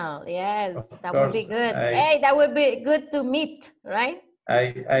final, yes, that would be good. Hey, that would be good to meet, right?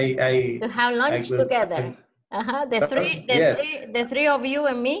 To have lunch together. The three of you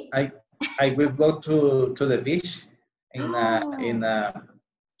and me. I will go to the beach in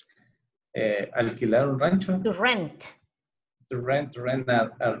alquilar un rancho. To rent. To rent a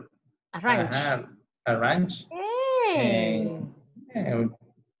ranch. A ranch. Hey.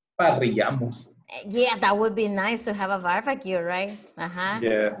 Parrillamos. Yeah, that would be nice to have a barbecue, right?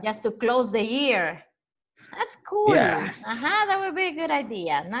 Yeah. Just to close the year. That's cool. Yes. That would be a good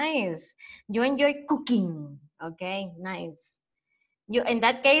idea. Nice. You enjoy cooking. Okay, nice. You, in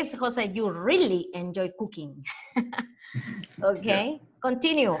that case, Jose, you really enjoy cooking. Okay, yes.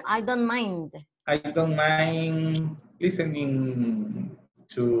 Continue. I don't mind. I don't mind listening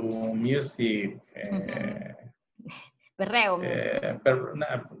to music. Perreo music.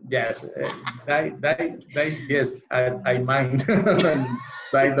 Yes, yes, I mind.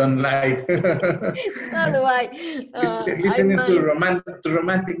 I don't like. So do I. Listening to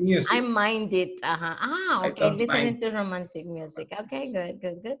romantic music. I mind it. Okay. Listening to romantic music. Okay,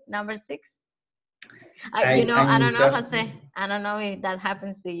 good. Number 6. I don't know, Jose. I don't know if that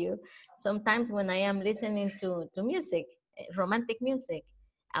happens to you. Sometimes when I am listening to music, romantic music,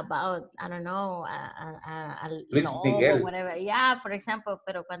 about, I don't know, love or whatever. Yeah, for example,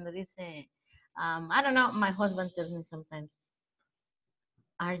 pero cuando dice, I don't know, my husband tells me sometimes,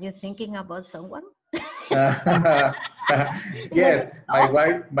 are you thinking about someone? Yes, my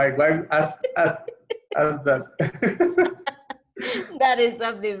wife asked that. That is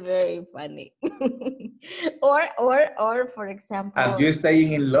something very funny. or for example, are you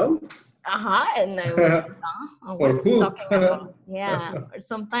staying in love? And I was what are you talking about? Yeah. Or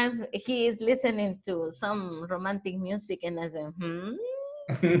sometimes he is listening to some romantic music and I say,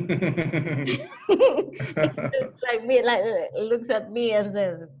 looks at me and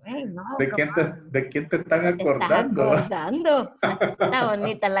says, hey, no, ¿De quién te están acordando? Está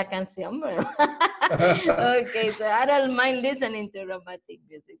bonita la canción, bro. Okay, so I don't mind listening to romantic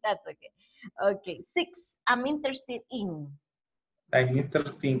music. That's okay. Okay, 6. I'm interested in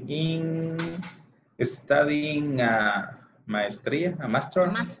studying maestría, a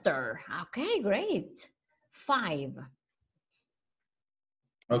master. Master. Okay, great. 5.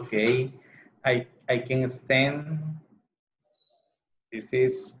 Okay, I can stand. This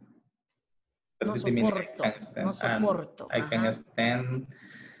is. No soporto. I can stand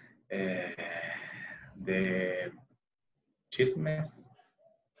the chismes.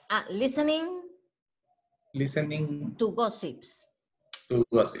 Listening to gossips.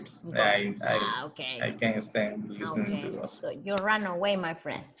 Okay. I can stand listening to gossips. So you run away, my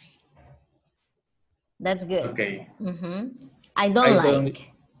friend. That's good. Okay. I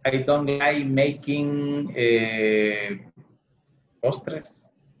don't like making postres.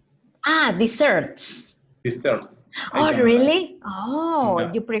 Desserts. Oh, really? No.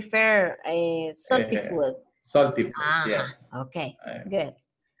 You prefer salty food. Salty food, yes. Okay, good.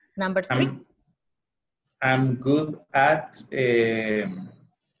 Number 3. I'm good at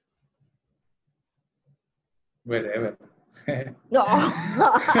wherever. No.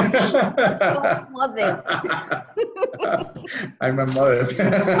 Modest. I'm a modest.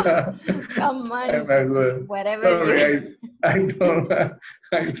 Come on. I'm a good. Whatever. Sorry, I don't. No,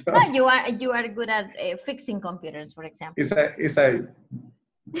 you are good at fixing computers, for example. It's a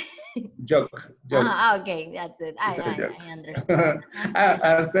joke. Okay, that's it. I understand.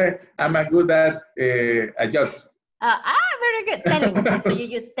 I'll say I'm a good at jokes. Very good. Telling. So you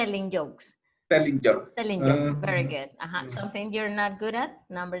just telling jokes. Telling jokes. Very good. Something you're not good at.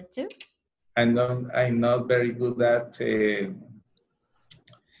 Number 2. I'm not very good at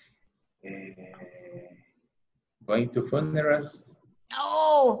going to funerals.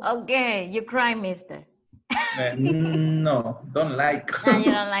 Oh, okay. You cry, mister. No, don't like. No,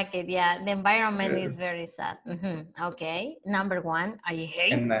 you don't like it. Yeah, the environment is very sad. Okay. Number 1, I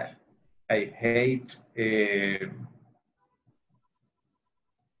hate. And I hate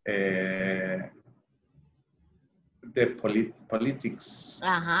the politics.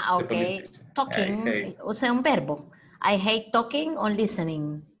 Ajá, okay. Talking, usa un verbo. I hate talking or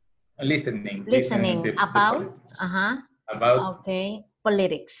listening. Listening about, about okay,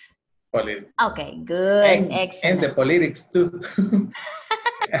 politics. Politics. Okay, good, excellent. And the politics too.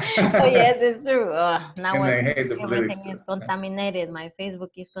 Oh yes, it's true. Now everything is contaminated. My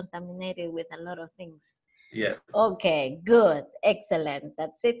Facebook is contaminated with a lot of things. Yes. Okay, good, excellent.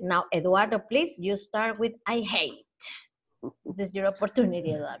 That's it. Now, Eduardo, please, you start with I hate. This is your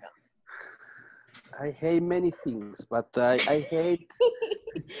opportunity, Eduardo. I hate many things, but I hate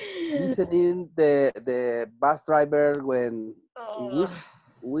listening the bus driver when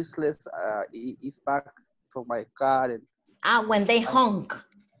whistles is back from my car. And when they honk.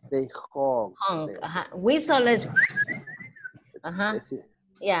 They honk. Whistle is.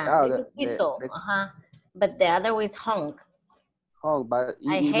 Yeah, this is whistle. But the other is honk. Honk, but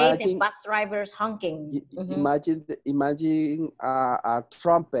I hate the bus drivers honking. Imagine a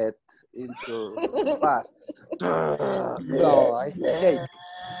trumpet into the bus. No, I hate.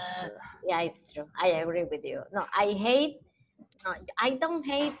 Yeah, it's true. I agree with you. No, I don't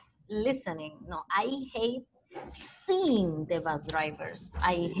hate listening. No, I hate seeing the bus drivers.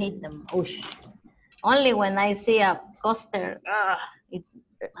 I hate them. Oosh. Only when I see a coaster,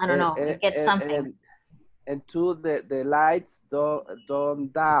 I don't know, it gets something. And two, the lights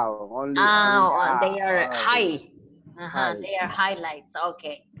don't down. Only they are high. They are highlights.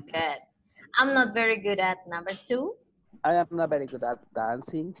 Okay, good. I'm not very good at number 2. I am not very good at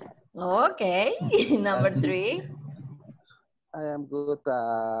dancing. Okay, number 3. I am good.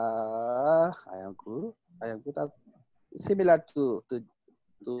 I am good at similar to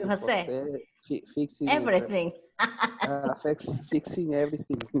Jose, fixing everything. Fixing everything. Fixing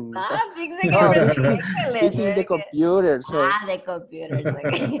everything. Excellent. Fixing the computer. So. The computers.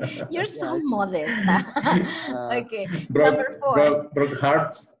 Okay. You're so modest. Okay. Number 4. Broke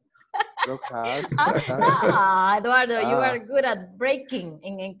hearts. Broke hearts. No, Eduardo, you are good at breaking.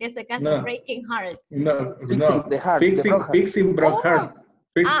 En que se caso, breaking hearts. No, fixing the heart. Fixing broke heart.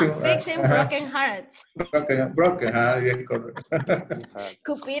 Fixing broken hearts. Broken heart, yeah, correct.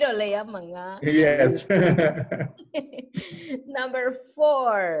 Cupido le llaman. Yes. Number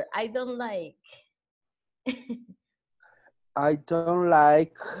 4, I don't like. I don't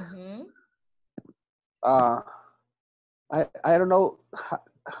like. I don't know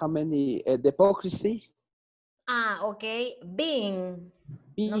how many hypocrisy. Okay. Being.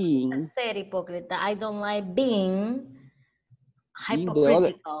 No ser hipócrita. I don't like being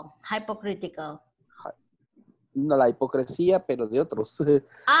hypocritical. No, la hipocresía, pero de otros.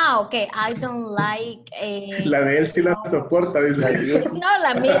 Okay. I don't like La de él sí la soporta. Dice. No,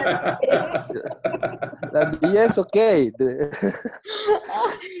 la mía. La mía es okay.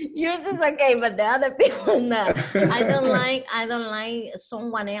 Yours is okay, but the other people, no. I don't like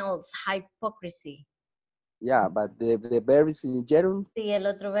someone else hypocrisy. Yeah, but the verb is in gerund. Sí, el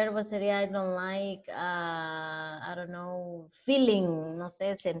otro verbo sería I don't like, I don't know, feeling, no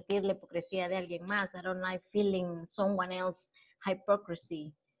sé, sentir la hipocresía de alguien más. I don't like feeling someone else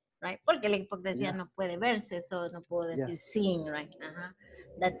hypocrisy, right? Porque la hipocresía no puede verse, eso no puedo decir seeing, right?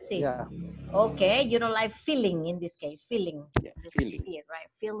 That's it. Yeah. Okay, you don't like feeling in this case, feeling. Yeah, feeling. Right?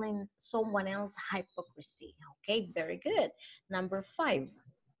 Feeling someone else hypocrisy. Okay, very good. Number 5.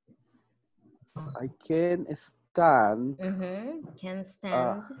 I can stand. Can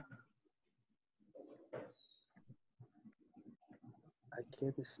stand. I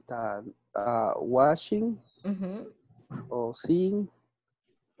can stand watching or seeing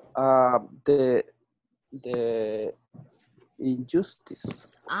the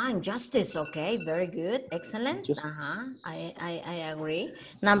injustice. Injustice. Okay, very good, excellent. I agree.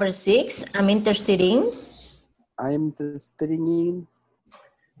 Number 6. I'm interested in. I'm interested in.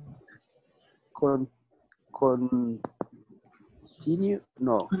 Continue?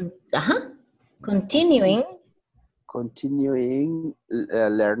 No. Continuing. Continuing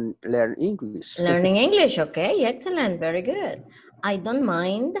learn English. Learning English. Okay, excellent. Very good. I don't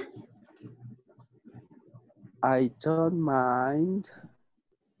mind. I don't mind.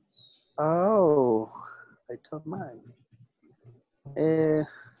 Oh, I don't mind.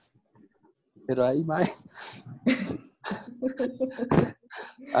 Pero I mind.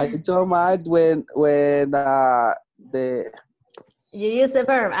 I don't mind when the. You use a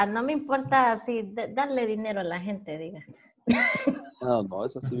verb. No me importa si darle dinero a la gente, diga. No,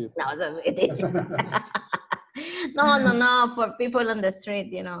 eso sí. No, eso sí. No, for people on the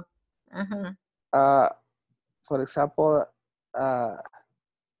street, you know. For example,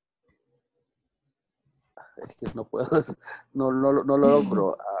 no puedo, no lo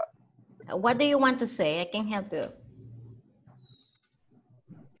logro. What do you want to say? I can help you.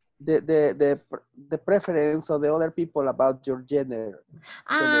 The preference of the other people about your gender.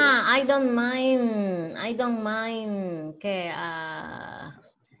 I don't mind. I don't mind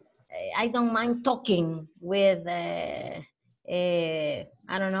talking with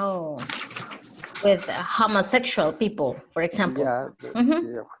I don't know, with homosexual people, for example. Yeah,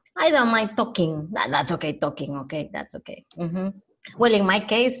 yeah. I don't mind talking. That's okay. Talking, okay. That's okay. Well, in my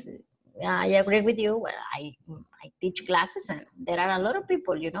case, I agree with you. Well, I teach classes, and there are a lot of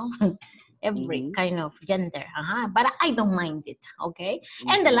people, you know, every kind of gender. But I don't mind it. Okay.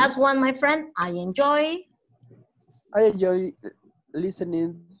 And the last one, my friend, I enjoy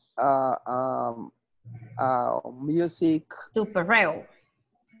listening music. To perreo.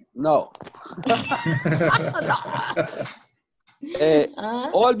 No.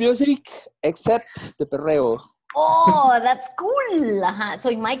 All music except the perreo. Oh, that's cool. So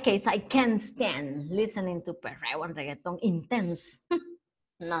in my case, I can't stand listening to perreo and reggaeton intense.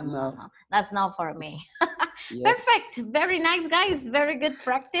 No. That's not for me. Yes. Perfect. Very nice, guys. Very good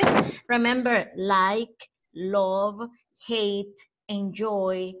practice. Remember, like, love, hate,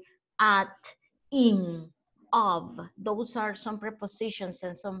 enjoy, at, in, of. Those are some prepositions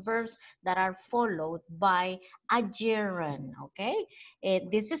and some verbs that are followed by a gerund, okay?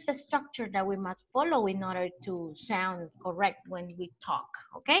 This is the structure that we must follow in order to sound correct when we talk,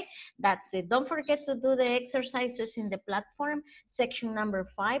 okay? That's it. Don't forget to do the exercises in the platform, section number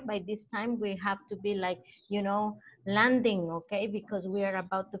 5. By this time, we have to be like, you know, landing, okay? Because we are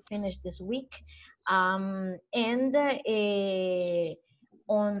about to finish this week.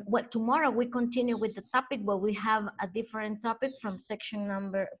 Tomorrow we continue with the topic, but we have a different topic from section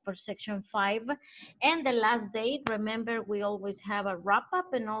 5. And the last day, remember, we always have a wrap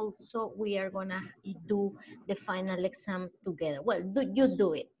up, and also we are gonna do the final exam together. Well, you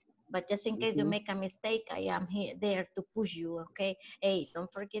do it, but just in case you make a mistake, I am there to push you, okay? Hey,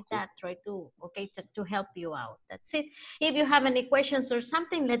 don't forget that. Try to, okay, to help you out. That's it. If you have any questions or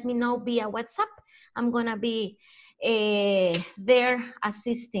something, let me know via WhatsApp. I'm gonna be there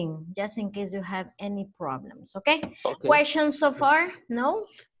assisting just in case you have any problems, okay? Questions so far? No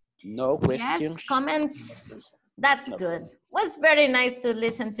questions. Yes, comments. That's good. Was very nice to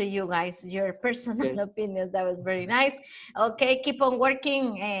listen to you guys, your personal opinions. That was very nice. Okay, keep on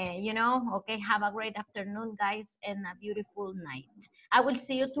working, you know. Okay, have a great afternoon, guys, and a beautiful night. I will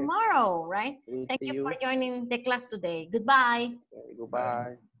see you tomorrow, right? Thank you for joining the class today. Goodbye.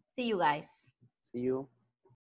 Goodbye. See you guys. See you.